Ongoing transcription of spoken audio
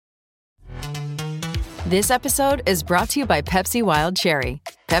This episode is brought to you by Pepsi Wild Cherry.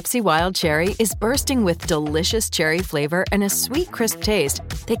 Pepsi Wild Cherry is bursting with delicious cherry flavor and a sweet, crisp taste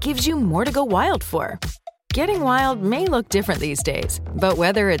that gives you more to go wild for. Getting wild may look different these days, but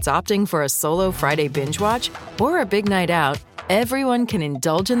whether it's opting for a solo Friday binge watch or a big night out, everyone can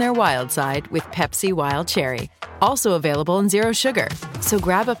indulge in their wild side with Pepsi Wild Cherry. Also available in Zero Sugar. So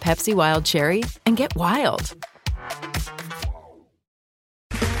grab a Pepsi Wild Cherry and get wild.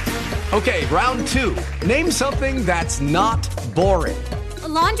 Okay, round two. Name something that's not boring. A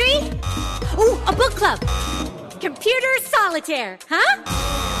laundry? Ooh, a book club. Computer solitaire, huh?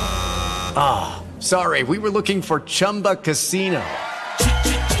 Ah, sorry, we were looking for Chumba Casino.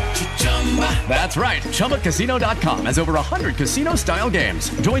 That's right, ChumbaCasino.com has over 100 casino-style games.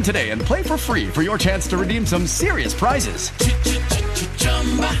 Join today and play for free for your chance to redeem some serious prizes.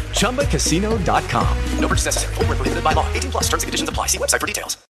 ChumbaCasino.com. No purchase necessary. Void where prohibited by law. 18+. Terms and conditions apply. See website for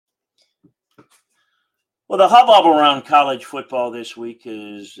details. Well, the hubbub around college football this week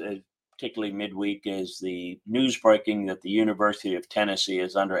is, particularly midweek, is the news breaking that the University of Tennessee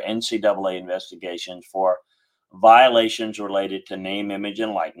is under NCAA investigations for violations related to name, image,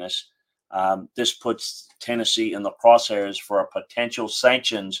 and likeness. This puts Tennessee in the crosshairs for potential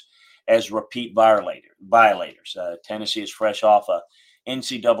sanctions as repeat violators. Tennessee is fresh off a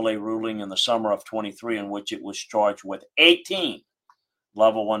NCAA ruling in the summer of 23 in which it was charged with 18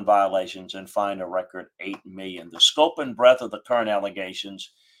 Level 1 violations and fined a record $8 million. The scope and breadth of the current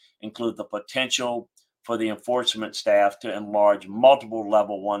allegations include the potential for the enforcement staff to enlarge multiple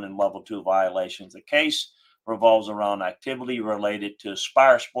Level 1 and Level 2 violations. The case revolves around activity related to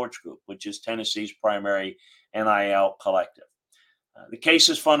Spire Sports Group, which is Tennessee's primary NIL collective. The case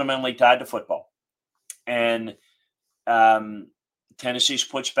is fundamentally tied to football, and Tennessee's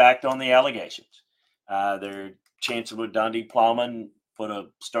pushed back on the allegations. Their Chancellor Dundee Plowman put a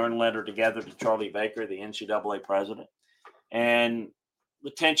stern letter together to Charlie Baker, the NCAA president. And the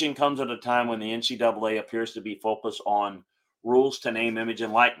tension comes at a time when the NCAA appears to be focused on rules to name, image,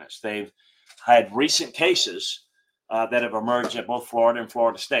 and likeness. They've had recent cases that have emerged at both Florida and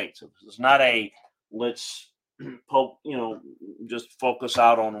Florida State. So it's not a let's just focus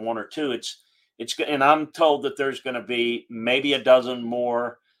out on one or two. It's and I'm told that there's going to be maybe a dozen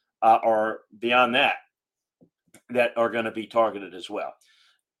more or beyond that are going to be targeted as well.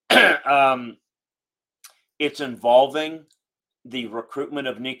 It's involving the recruitment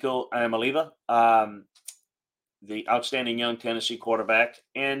of Nico Amaliva, the outstanding young Tennessee quarterback,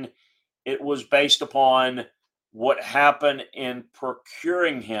 and it was based upon what happened in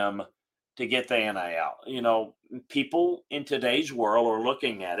procuring him to get the NIL. People in today's world are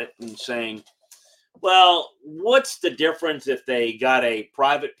looking at it and saying, well, what's the difference if they got a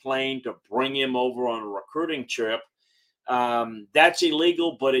private plane to bring him over on a recruiting trip? That's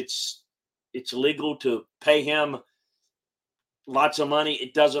illegal, but it's legal to pay him lots of money.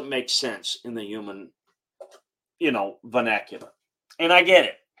 It doesn't make sense in the human, vernacular. And I get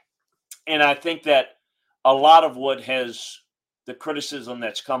it. And I think that a lot of what the criticism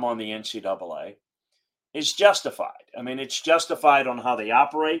that's come on the NCAA is justified. I mean, it's justified on how they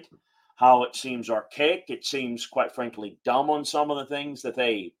operate, how it seems archaic. It seems, quite frankly, dumb on some of the things that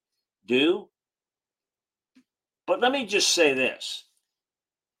they do. But let me just say this.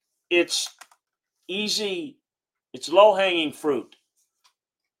 It's easy, it's low-hanging fruit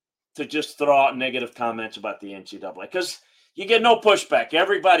to just throw out negative comments about the NCAA because you get no pushback.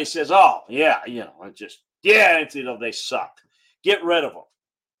 Everybody says, oh, yeah, NCAA, they suck. Get rid of them.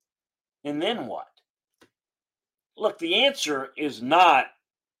 And then what? Look, the answer is not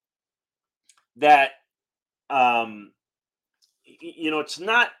that, it's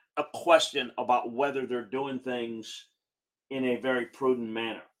not a question about whether they're doing things in a very prudent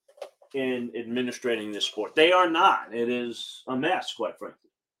manner in administrating this sport. They are not. It is a mess, quite frankly.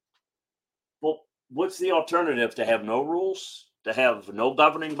 Well, what's the alternative? To have no rules? To have no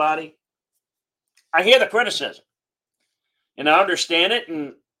governing body? I hear the criticism, and I understand it,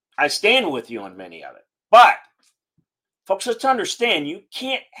 and I stand with you on many of it. But, folks, let's understand, you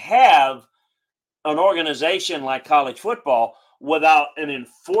can't have an organization like college football without an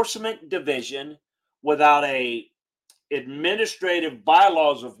enforcement division, without a administrative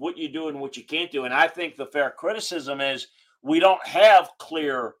bylaws of what you do and what you can't do. And I think the fair criticism is we don't have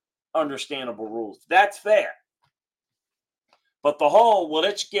clear, understandable rules. That's fair. But the whole,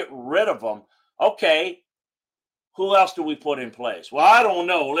 let's get rid of them. Okay, who else do we put in place? Well, I don't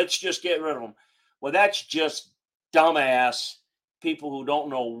know. Let's just get rid of them. Well, that's just dumbass people who don't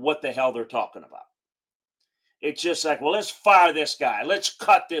know what the hell they're talking about. It's just like, let's fire this guy. Let's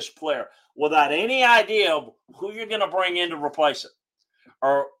cut this player without any idea of who you're going to bring in to replace it.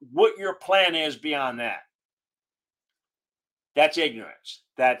 or what your plan is beyond that, that's ignorance.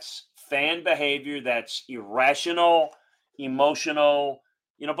 That's fan behavior. That's irrational, emotional,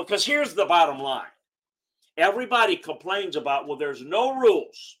 because here's the bottom line. Everybody complains about, well, there's no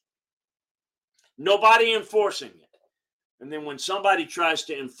rules, nobody enforcing it. And then when somebody tries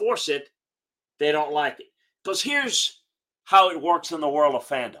to enforce it, they don't like it. Because here's how it works in the world of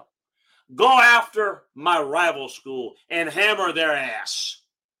fandom. Go after my rival school and hammer their ass.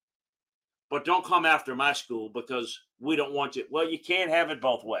 But don't come after my school because we don't want you. Well, you can't have it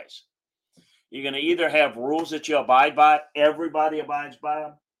both ways. You're going to either have rules that you abide by, everybody abides by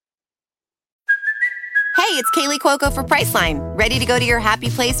them. Hey, it's Kaylee Cuoco for Priceline. Ready to go to your happy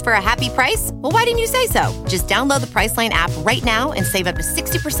place for a happy price? Well, why didn't you say so? Just download the Priceline app right now and save up to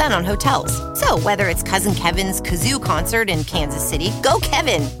 60% on hotels. So whether it's Cousin Kevin's Kazoo Concert in Kansas City, go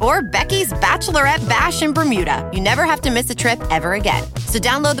Kevin, or Becky's Bachelorette Bash in Bermuda, you never have to miss a trip ever again. So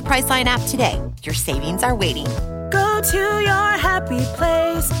download the Priceline app today. Your savings are waiting. Go to your happy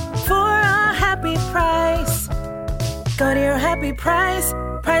place for a happy price. Go to your happy price,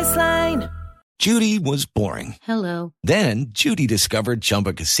 Priceline. Judy was boring. Hello. Then Judy discovered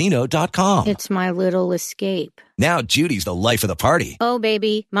ChumbaCasino.com. It's my little escape. Now Judy's the life of the party. Oh,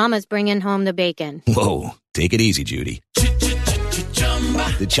 baby, mama's bringing home the bacon. Whoa, take it easy, Judy.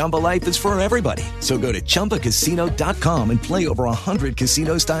 The Chumba life is for everybody. So go to ChumbaCasino.com and play over 100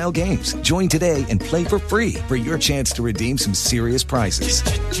 casino-style games. Join today and play for free for your chance to redeem some serious prizes.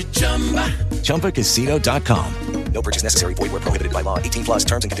 ChumbaCasino.com. No purchase necessary. Void where prohibited by law. 18 plus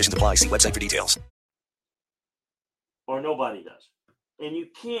terms and conditions apply. See website for details. Or nobody does. And you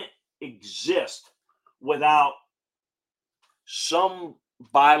can't exist without some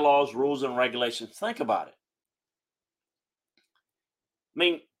bylaws, rules, and regulations. Think about it. I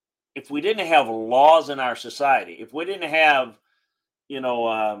mean, if we didn't have laws in our society, if we didn't have,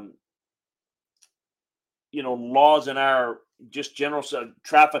 laws in our just general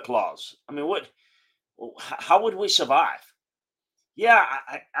traffic laws, I mean, how would we survive? Yeah,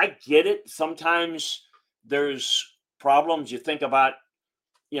 I get it. Sometimes there's problems. You think about,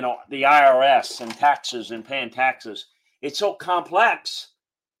 the IRS and taxes and paying taxes. It's so complex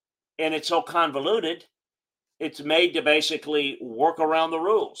and it's so convoluted. It's made to basically work around the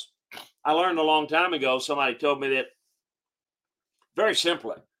rules. I learned a long time ago, somebody told me that very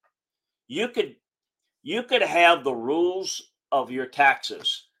simply, you could have the rules of your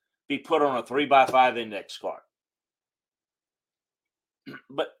taxes be put on a 3x5 index card.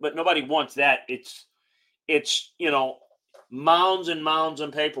 But nobody wants that. It's mounds and mounds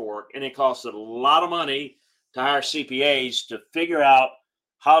of paperwork, and it costs a lot of money to hire CPAs to figure out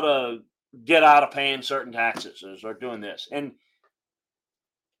how to get out of paying certain taxes or doing this. And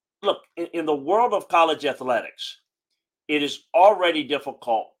look, in the world of college athletics, it is already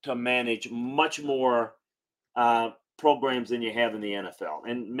difficult to manage much more programs than you have in the NFL.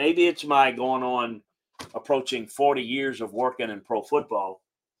 And maybe it's my going on approaching 40 years of working in pro football.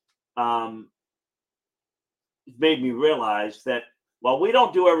 It made me realize that while we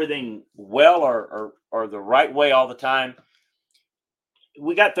don't do everything well or the right way all the time,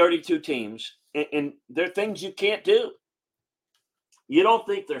 we got 32 teams, and there are things you can't do. You don't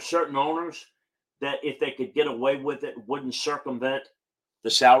think there's certain owners that if they could get away with it, wouldn't circumvent the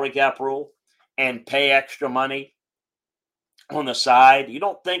salary cap rule and pay extra money on the side? You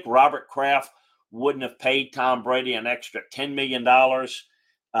don't think Robert Kraft wouldn't have paid Tom Brady an extra $10 million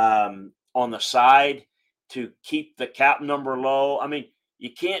on the side to keep the cap number low? I mean, you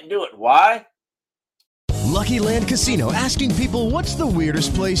can't do it. Why? Lucky Land Casino, asking people, what's the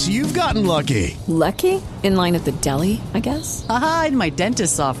weirdest place you've gotten lucky? Lucky? In line at the deli, I guess? Aha, in my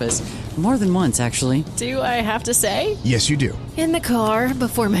dentist's office. More than once, actually. Do I have to say? Yes, you do. In the car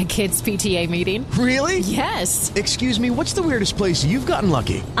before my kids' PTA meeting. Really? Yes. Excuse me, what's the weirdest place you've gotten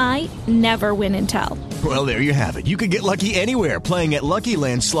lucky? I never win and tell. Well, there you have it. You can get lucky anywhere, playing at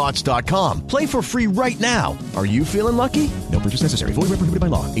LuckyLandSlots.com. Play for free right now. Are you feeling lucky? No purchase necessary. Void where prohibited by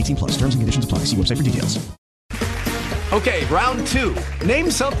law. 18 plus. Terms and conditions apply. See website for details. Okay, round two. Name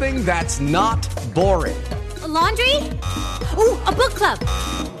something that's not boring. A laundry? Ooh, a book club.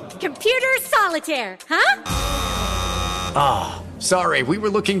 Computer solitaire, huh? Ah, sorry, we were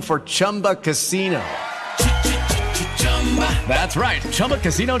looking for Chumba Casino. That's right,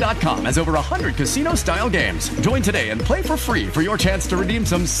 ChumbaCasino.com has over 100 casino-style games. Join today and play for free for your chance to redeem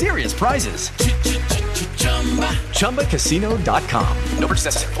some serious prizes. ChumbaCasino.com. No purchase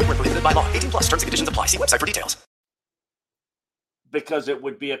necessary. Void where prohibited by law. 18 plus. Terms and conditions apply. See website for details. Because it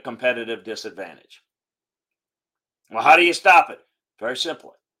would be a competitive disadvantage. Well, how do you stop it? Very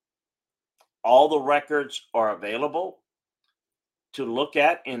simply. All the records are available. to look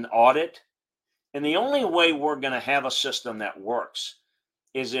at and audit. And the only way we're going to have a system that works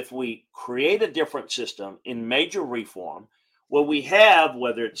is if we create a different system in major reform where we have,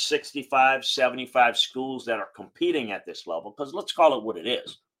 whether it's 65, 75 schools that are competing at this level, because let's call it what it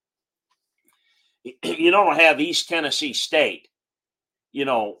is. You don't have East Tennessee State,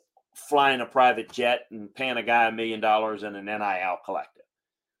 flying a private jet and paying a guy $1 million in an NIL collective.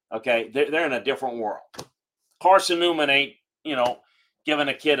 Okay, they're in a different world. Carson Newman ain't, giving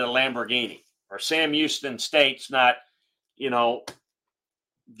a kid a Lamborghini, or Sam Houston State's not,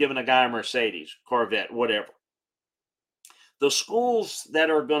 giving a guy a Mercedes, Corvette, whatever. The schools that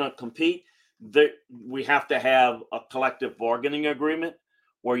are going to compete, we have to have a collective bargaining agreement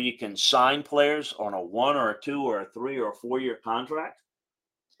where you can sign players on a 1 or a 2 or a 3 or a 4-year contract.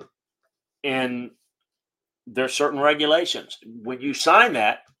 And there's certain regulations. When you sign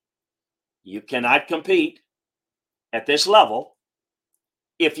that, you cannot compete at this level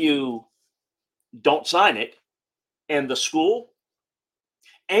if you don't sign it, and the school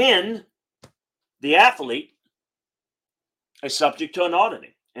and the athlete is subject to an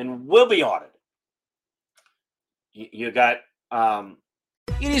auditing and will be audited. You got...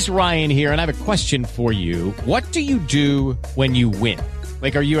 It is Ryan here, and I have a question for you. What do you do when you win?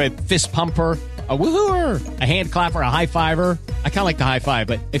 Like, are you a fist pumper, a woohooer, a hand clapper, a high fiver? I kind of like the high five,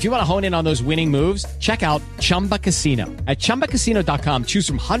 but if you want to hone in on those winning moves, check out Chumba Casino. At ChumbaCasino.com, choose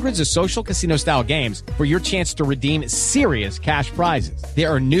from hundreds of social casino-style games for your chance to redeem serious cash prizes. There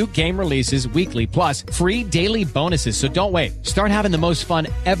are new game releases weekly, plus free daily bonuses, so don't wait. Start having the most fun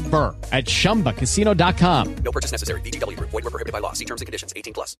ever at ChumbaCasino.com. No purchase necessary. VGW Group. Void where prohibited by law. See terms and conditions.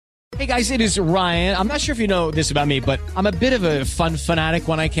 18+. Hey guys, it is Ryan. I'm not sure if you know this about me, but I'm a bit of a fun fanatic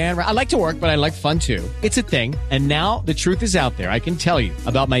when I can. I like to work, but I like fun too. It's a thing. And now the truth is out there. I can tell you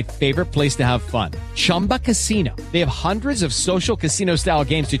about my favorite place to have fun. Chumba Casino. They have hundreds of social casino style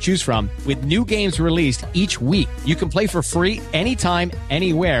games to choose from with new games released each week. You can play for free anytime,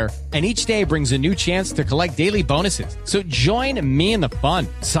 anywhere. And each day brings a new chance to collect daily bonuses. So join me in the fun.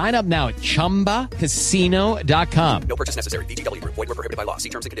 Sign up now at ChumbaCasino.com. No purchase necessary. VGW Group. Void where prohibited by law. See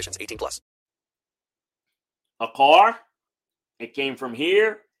terms and conditions. 18+. A car, it came from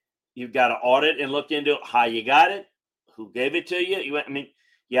here. You've got to audit and look into how you got it, who gave it to you.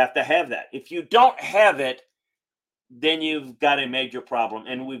 You have to have that. If you don't have it, then you've got a major problem.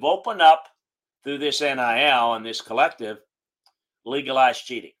 And we've opened up through this NIL and this collective legalized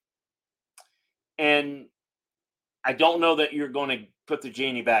cheating. And I don't know that you're going to put the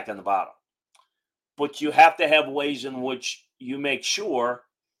genie back in the bottle, but you have to have ways in which you make sure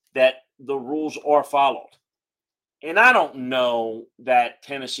that the rules are followed. And I don't know that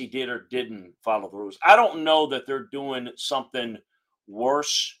Tennessee did or didn't follow the rules. I don't know that they're doing something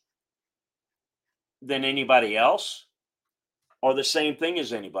worse than anybody else or the same thing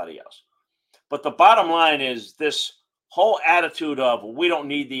as anybody else. But the bottom line is this whole attitude of we don't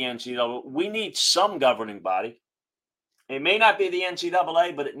need the NCAA. We need some governing body. It may not be the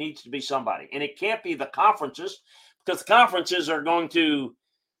NCAA, but it needs to be somebody. And it can't be the conferences, because the conferences are going to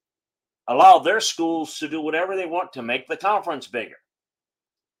allow their schools to do whatever they want to make the conference bigger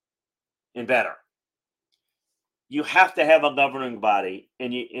and better. You have to have a governing body,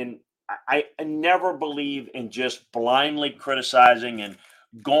 and I never believe in just blindly criticizing and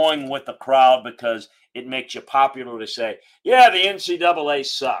going with the crowd because it makes you popular to say, yeah, the NCAA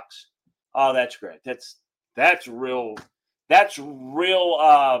sucks. Oh, that's great. That's real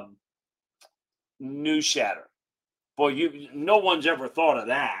news shatter. Boy, no one's ever thought of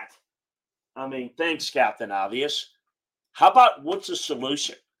that. I mean, thanks, Captain Obvious. How about what's the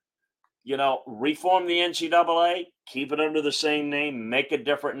solution? Reform the NCAA, keep it under the same name, make a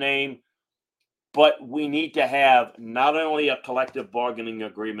different name. But we need to have not only a collective bargaining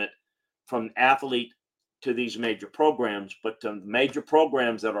agreement from athlete to these major programs, but to major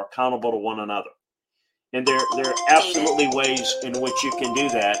programs that are accountable to one another. And there are absolutely ways in which you can do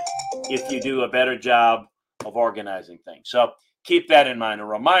that if you do a better job of organizing things. So keep that in mind. A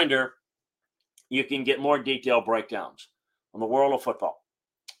reminder, you can get more detailed breakdowns on the world of football,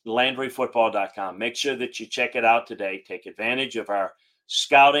 LandryFootball.com. Make sure that you check it out today. Take advantage of our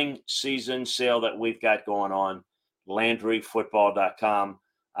scouting season sale that we've got going on, LandryFootball.com.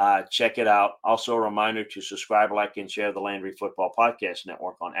 Check it out. Also, a reminder to subscribe, like, and share the Landry Football Podcast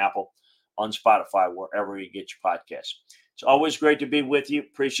Network on Apple, on Spotify, wherever you get your podcasts. It's always great to be with you.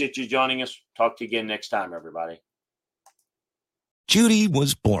 Appreciate you joining us. Talk to you again next time, everybody. Judy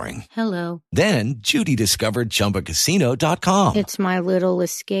was boring. Hello. Then Judy discovered ChumbaCasino.com. It's my little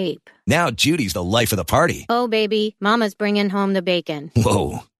escape. Now Judy's the life of the party. Oh, baby, mama's bringing home the bacon.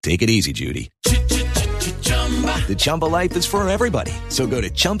 Whoa, take it easy, Judy. The Chumba life is for everybody. So go to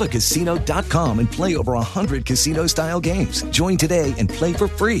ChumbaCasino.com and play over 100 casino-style games. Join today and play for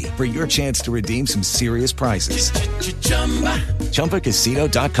free for your chance to redeem some serious prizes.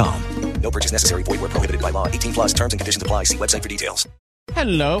 ChumbaCasino.com. No purchase necessary. Void where prohibited by law. 18 plus terms and conditions apply. See website for details.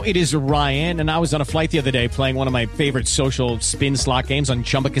 Hello, it is Ryan, and I was on a flight the other day playing one of my favorite social spin slot games on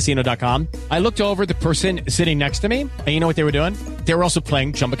ChumbaCasino.com. I looked over at the person sitting next to me, and you know what they were doing? They were also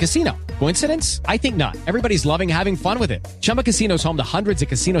playing Chumba Casino. Coincidence? I think not. Everybody's loving having fun with it. Chumba Casino is home to hundreds of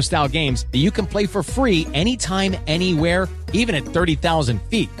casino-style games that you can play for free anytime, anywhere, even at 30,000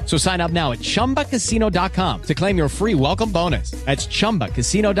 feet. So sign up now at ChumbaCasino.com to claim your free welcome bonus. That's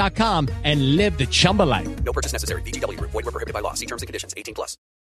ChumbaCasino.com and live the Chumba life. No purchase necessary. VGW. Void where prohibited by law. See terms and conditions. 18 plus.